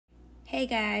Hey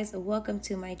guys, welcome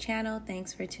to my channel.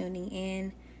 Thanks for tuning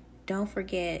in. Don't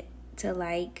forget to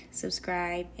like,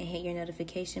 subscribe, and hit your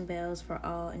notification bells for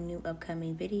all new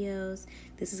upcoming videos.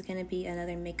 This is going to be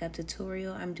another makeup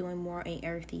tutorial. I'm doing more a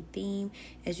earthy theme.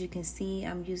 As you can see,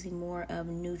 I'm using more of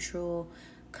neutral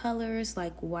colors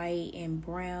like white and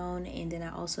brown, and then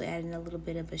I also added in a little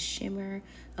bit of a shimmer,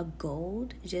 a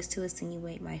gold, just to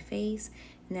accentuate my face.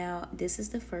 Now this is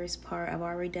the first part. I've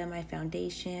already done my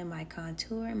foundation, my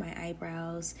contour, my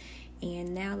eyebrows,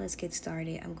 and now let's get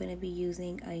started. I'm going to be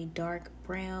using a dark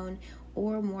brown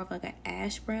or more of like an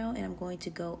ash brown, and I'm going to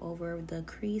go over the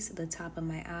crease, the top of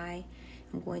my eye.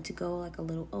 I'm going to go like a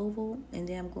little oval, and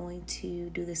then I'm going to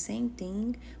do the same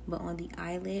thing but on the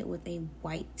eyelid with a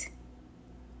white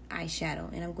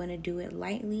eyeshadow, and I'm going to do it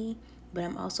lightly, but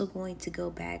I'm also going to go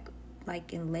back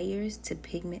like in layers to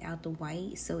pigment out the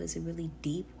white so it's a really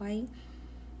deep white.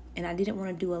 And I didn't want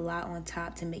to do a lot on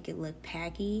top to make it look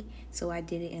paggy, so I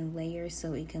did it in layers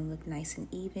so it can look nice and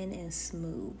even and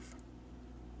smooth.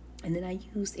 And then I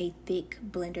used a thick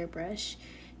blender brush.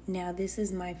 Now this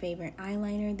is my favorite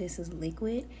eyeliner. This is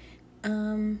liquid.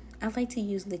 I like to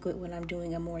use liquid when I'm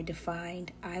doing a more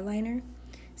defined eyeliner,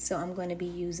 so I'm going to be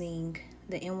using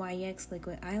the NYX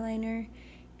liquid eyeliner,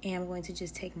 and I'm going to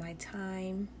just take my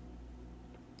time.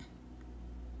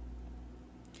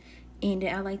 And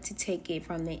I like to take it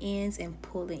from the ends and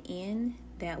pull it in.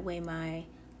 That way my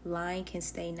line can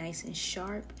stay nice and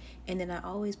sharp. And then I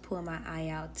always pull my eye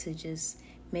out to just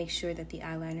make sure that the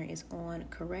eyeliner is on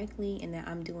correctly and that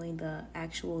I'm doing the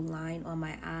actual line on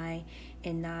my eye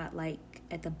and not like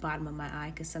at the bottom of my eye.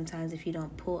 Because sometimes if you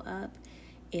don't pull up,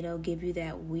 it'll give you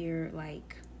that weird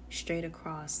like straight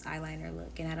across eyeliner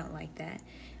look, and I don't like that.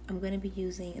 I'm going to be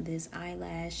using this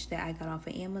eyelash that I got off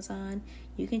of Amazon.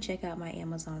 You can check out my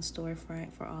Amazon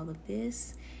storefront for all of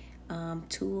this.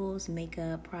 Tools,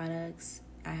 makeup, products.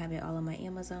 I have it all on my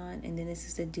Amazon. And then this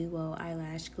is the Duo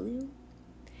eyelash glue.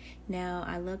 Now,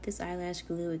 I love this eyelash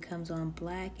glue. It comes on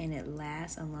black and it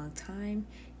lasts a long time.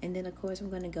 And then, of course,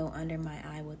 I'm going to go under my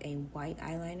eye with a white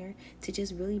eyeliner to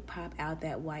just really pop out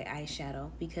that white eyeshadow.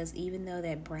 Because even though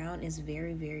that brown is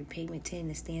very, very pigmented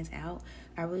and it stands out,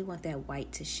 I really want that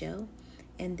white to show.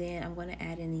 And then I'm going to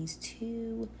add in these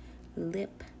two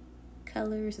lip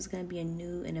colors. It's going to be a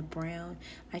nude and a brown.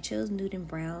 I chose nude and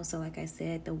brown, so like I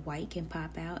said, the white can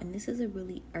pop out, and this is a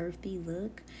really earthy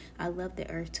look. I love the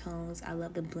earth tones. I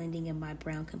love the blending of my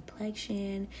brown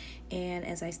complexion, and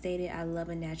as I stated, I love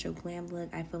a natural glam look.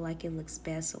 I feel like it looks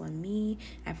best on me.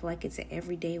 I feel like it's an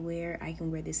everyday wear. I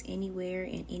can wear this anywhere,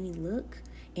 in any look,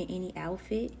 in any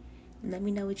outfit. Let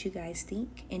me know what you guys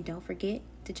think, and don't forget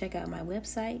to check out my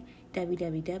website,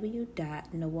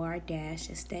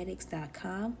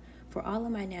 www.noir-aesthetics.com, for all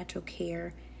of my natural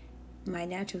skincare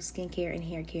and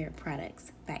hair care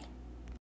products. Bye.